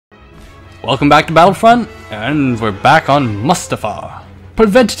Welcome back to Battlefront, and we're back on Mustafar.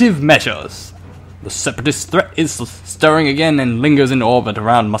 Preventative measures. The separatist threat is stirring again and lingers in orbit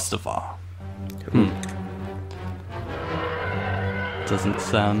around Mustafar. Doesn't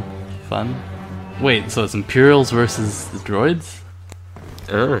sound fun. Wait, so it's Imperials versus the droids?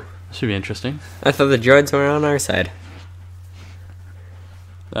 Oh. Should be interesting. I thought the droids were on our side.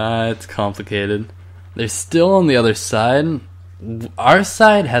 It's complicated. They're still on the other side. Our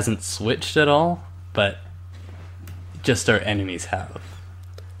side hasn't switched at all, but just our enemies have.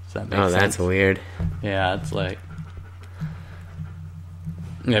 Does that make sense? Oh, that's weird. Yeah, it's like...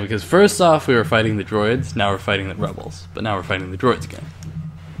 Yeah, because first off we were fighting the droids, now we're fighting the rebels. But now we're fighting the droids again.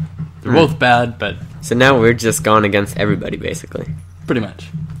 They're both bad, but... So now we're just going against everybody, basically. Pretty much.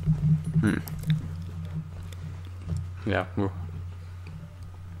 Yeah,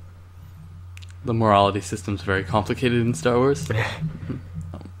 the morality system's very complicated in Star Wars.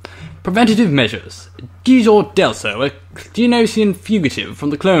 Preventative measures. Gizor Delso, a Geonosian fugitive from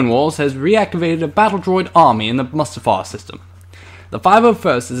the Clone Wars, has reactivated a battle droid army in the Mustafar system. The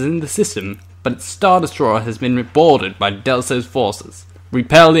 501st is in the system, but its Star Destroyer has been boarded by Delso's forces.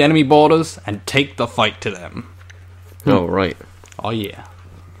 Repel the enemy borders and take the fight to them. Oh, right. Oh yeah.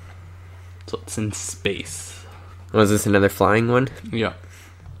 So it's in space. Was this another flying one? Yeah.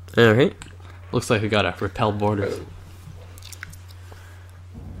 Alright. Looks like we gotta repel borders.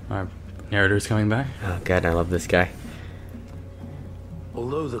 Our narrator's coming back. Oh god, I love this guy.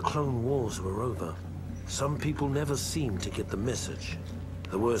 Although the Clone Wars were over, some people never seemed to get the message.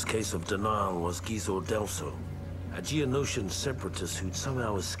 The worst case of denial was Gizor Delso, a Geonosian separatist who'd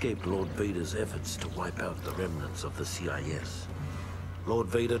somehow escaped Lord Vader's efforts to wipe out the remnants of the CIS. Lord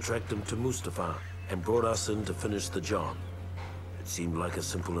Vader tracked him to Mustafar and brought us in to finish the job. It seemed like a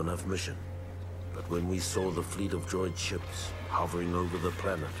simple enough mission. But when we saw the fleet of droid ships hovering over the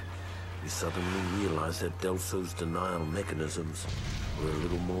planet, we suddenly realized that Delso's denial mechanisms were a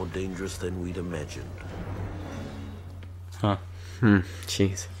little more dangerous than we'd imagined. Huh.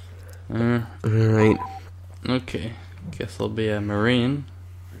 Jeez. Alright. Okay. Guess I'll be a Marine.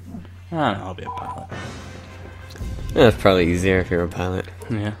 I don't know, I'll be a pilot. Yeah, it's probably easier if you're a pilot.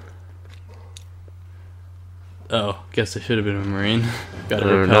 Yeah. Oh, guess I should have been a Marine. Gotta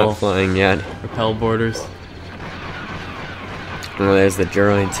We're repel. not flying yet. Repel borders. Oh, there's the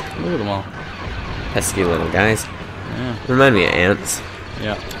droids. Look at them all. Pesky little guys. Yeah. Remind me of ants.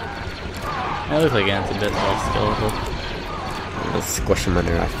 Yeah. They look like ants a bit, all skeletal. Let's squish them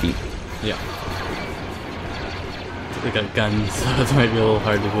under our feet. Yeah. They got guns, so it might be a little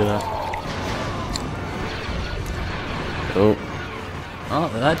hard to do that. Oh. Oh,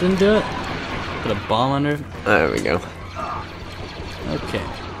 that didn't do it? Put a bomb under it? There we go. Okay.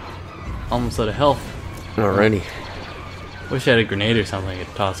 Almost out of health. Alrighty. Wish I had a grenade or something I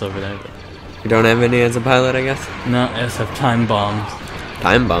could toss over there, but... You don't have any as a pilot, I guess? No, I just have time bombs.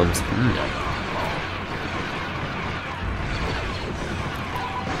 Time bombs.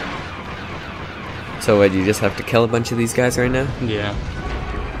 So what, you just have to kill a bunch of these guys right now? Yeah.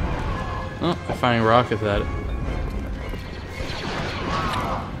 Oh, I'm firing rockets at it.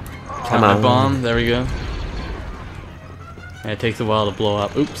 Come Got my on. bomb, there we go. And it takes a while to blow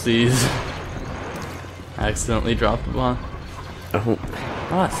up. Oopsies. I accidentally dropped the bomb. Oh.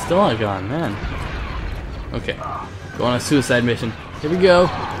 Ah, it's still not gone, man. Okay. Go on a suicide mission. Here we go.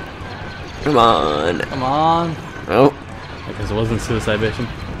 Come on. Come on. Oh. Because it wasn't a suicide mission.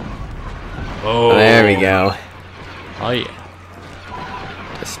 Oh. There we go. Oh,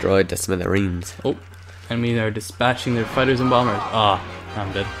 yeah. Destroyed to smithereens. Oh. Enemies are dispatching their fighters and bombers. Ah,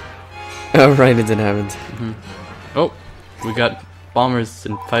 I'm dead. Oh, right as it happens. Oh. We got bombers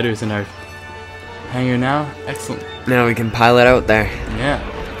and fighters in our hangar now. Excellent. Now we can pilot out there. Yeah.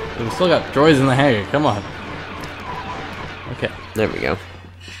 But we still got droids in the hangar. Come on. Okay. There we go.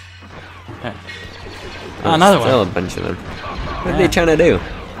 Okay. Oh, another Still one. a bunch of them. What are Yeah. they trying to do?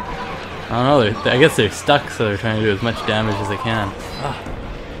 I don't know. I guess they're stuck, so they're trying to do as much damage as they can.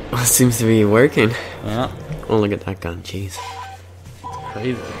 Well, it seems to be working. Yeah. Oh, look at that gun. Jeez.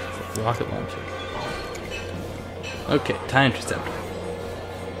 Crazy. It's a rocket launcher. Okay. TIE interceptor.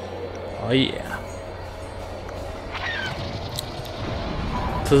 Oh, yeah.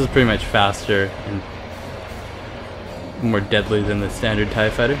 So this is pretty much faster and more deadly than the standard TIE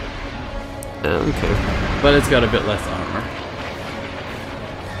fighter, Okay. but it's got a bit less armor,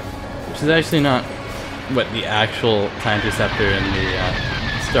 which is actually not what the actual TIE interceptor in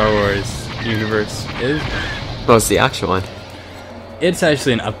the Star Wars universe is. What's the actual one? It's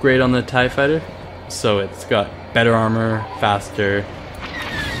actually an upgrade on the TIE fighter, so it's got better armor, faster,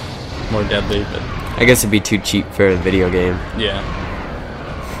 more deadly, but I guess it'd be too cheap for a video game. yeah.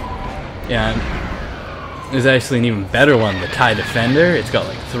 Yeah, and there's actually an even better one, the TIE Defender. It's got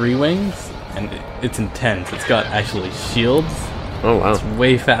like 3 wings, and it's intense. It's got actually shields. Oh wow. It's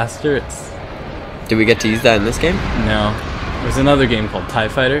way faster. It's Did we get to use that in this game? no. There's another game called TIE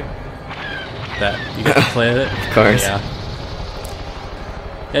Fighter that you get to play with it. Of course. Yeah.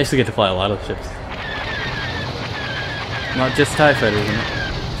 You actually get to fly a lot of ships. Not just TIE Fighters, isn't it?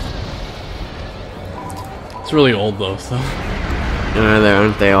 It's really old though, so.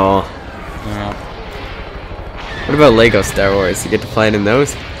 Aren't they all? Yeah. What about Lego Star Wars? You get to fly it in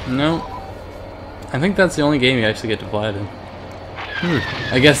those? No. I think that's the only game you actually get to fly it in.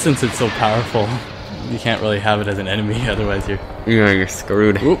 I guess since it's so powerful, you can't really have it as an enemy, otherwise You're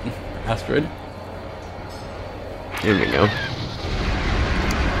screwed. Oop, asteroid. There we go.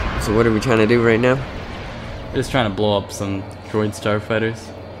 So what are we trying to do right now? Just trying to blow up some droid starfighters.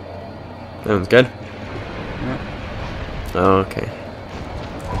 Sounds good. Yeah. Oh, okay.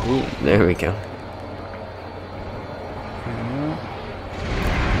 Ooh. There we go.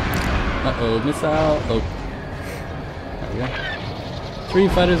 Uh-oh, missile. Oh. There we go. 3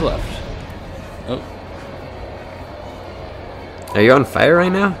 fighters left. Oh. Are you on fire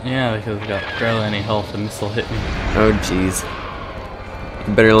right now? Yeah, because we got barely any health. A missile hit me. Oh, jeez.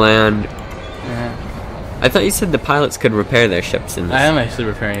 You better land. Yeah. I thought you said the pilots could repair their ships in this. I am actually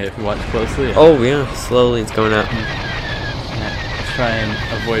repairing it if you watch closely. Yeah. Oh, yeah. Slowly it's going up. Yeah. Let's try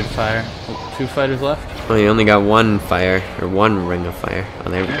and avoid fire. Oh, 2 fighters left. Oh, you only got 1 fire. Or 1 ring of fire. Oh,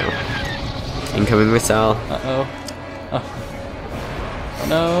 there we go. Incoming missile. Uh-oh. Oh. Oh,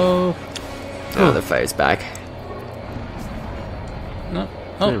 no. Oh, the fire's back. No.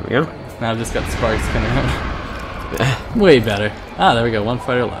 Oh. There we go. Now I've just got sparks coming out. Way better. Ah, there we go. 1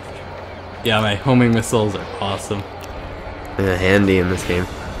 fighter left. Yeah, my homing missiles are awesome. Yeah, handy in this game.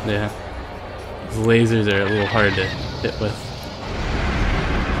 Yeah. Those lasers are a little hard to hit with.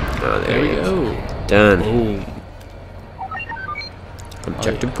 Oh, There we you go. Done. Boom.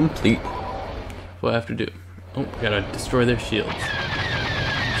 Objective complete. What do I have to do? Oh, gotta destroy their shields.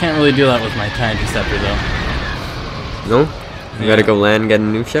 Can't really do that with my TIE Interceptor though. No? You gotta go land and get a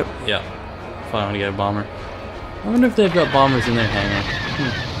new ship? Yeah. If I want to get a bomber. I wonder if they've got bombers in their hangar.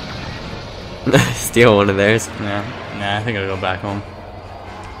 Steal one of theirs. Nah, I think I'll go back home.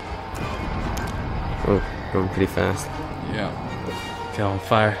 Oh, going pretty fast. Yeah. Get on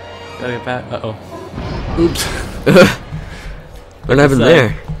fire. Gotta get back. Uh-oh. Oops. What happened there?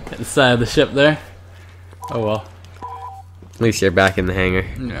 Hit the side of the ship there. Oh well. At least you're back in the hangar.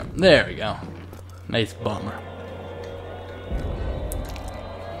 Yeah. There we go. Nice bomber.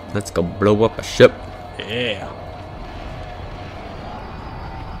 Let's go blow up a ship. Yeah.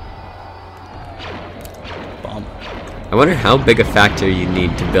 Bomb. I wonder how big a factory you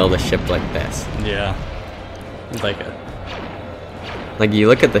need to build a ship like this. Yeah. It's like a... Like, you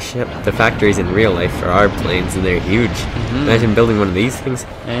look at the factories in real life for our planes, and they're huge. Imagine building one of these things.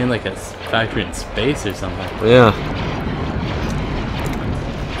 And like a factory in space or something. Yeah.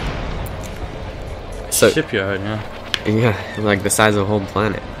 So, Shipyard, yeah. yeah, like the size of a whole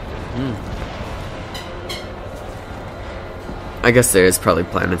planet. I guess there is probably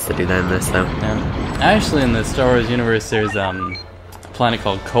planets to do that in this, though. Yeah. Actually, in the Star Wars universe, there's a planet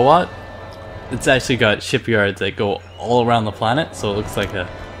called Koat. It's actually got shipyards that go all around the planet, so it looks like a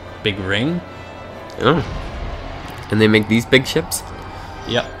big ring. Oh. And they make these big ships?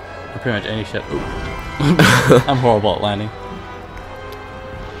 Yep. Or pretty much any ship. Ooh. I'm horrible at landing.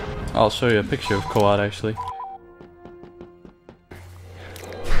 I'll show you a picture of Koat, actually.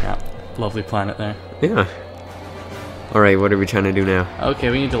 Yeah. Lovely planet there. Yeah. Alright, what are we trying to do now? Okay,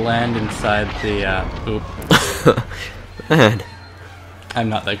 we need to land inside the, oop. Man. I'm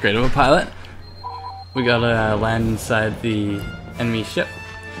not that great of a pilot. We gotta land inside the enemy ship.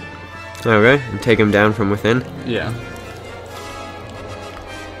 Okay, and take them down from within? Yeah.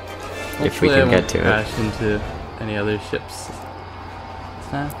 If we Hopefully can I get won't to it. crash into any other ships.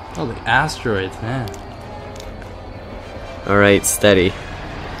 Oh, the asteroids, man. Alright, steady.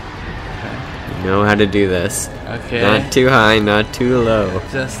 You know how to do this. Okay. Not too high, not too low.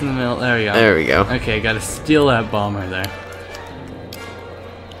 Just in the middle. There we go. There we go. Okay, gotta steal that bomber there.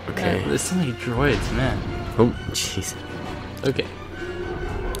 Okay. Yeah, there's so many droids, man. Oh, jeez. Okay.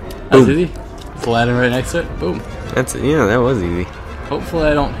 That's Boom. easy. Just landing right next to it. Boom. That's, yeah, that was easy. Hopefully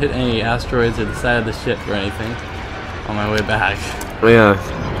I don't hit any asteroids or the side of the ship or anything on my way back. Yeah.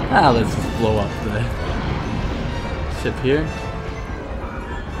 Ah, let's just blow up the ship here.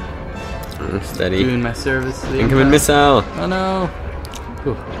 Steady. Doing my service to the Incoming Empire. missile. Oh no.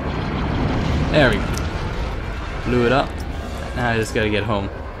 Whew. There we go. Blew it up. Now I just gotta get home.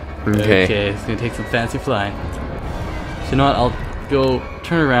 Okay. Okay, it's gonna take some fancy flying. So you know what? I'll go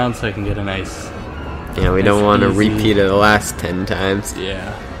turn around so I can get a nice... Yeah, we don't want to repeat it the last 10 times.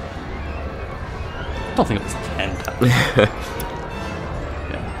 Yeah. I don't think it was 10 times. Yeah.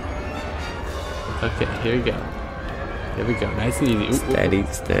 Okay, here we go. Here we go. Nice and easy. Ooh, Steady,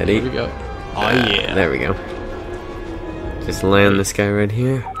 steady. Here we go. Oh, yeah. There we go. Just land this guy right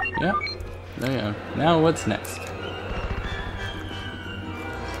here. Yep. There we go. Now what's next?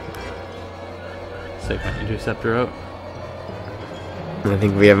 Take my interceptor out. I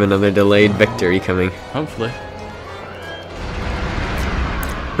think we have another delayed victory coming. Hopefully.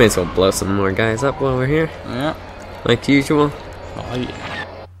 May as well blow some more guys up while we're here. Yeah. Like usual. Oh,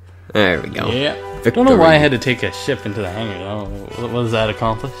 yeah. There we go. Yeah. Victory. Don't know why I had to take a ship into the hangar, though. What does that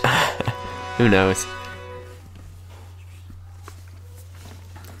accomplish? Who knows?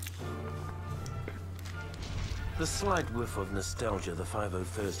 The slight whiff of nostalgia the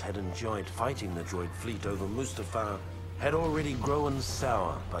 501st had enjoyed fighting the droid fleet over Mustafar had already grown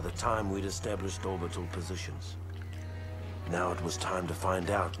sour by the time we'd established orbital positions. Now it was time to find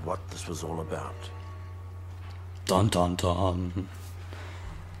out what this was all about. Dun dun dun.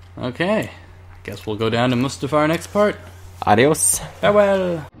 Okay. Guess we'll go down to Mustafar next part. Adios.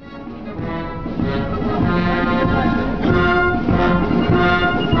 Farewell.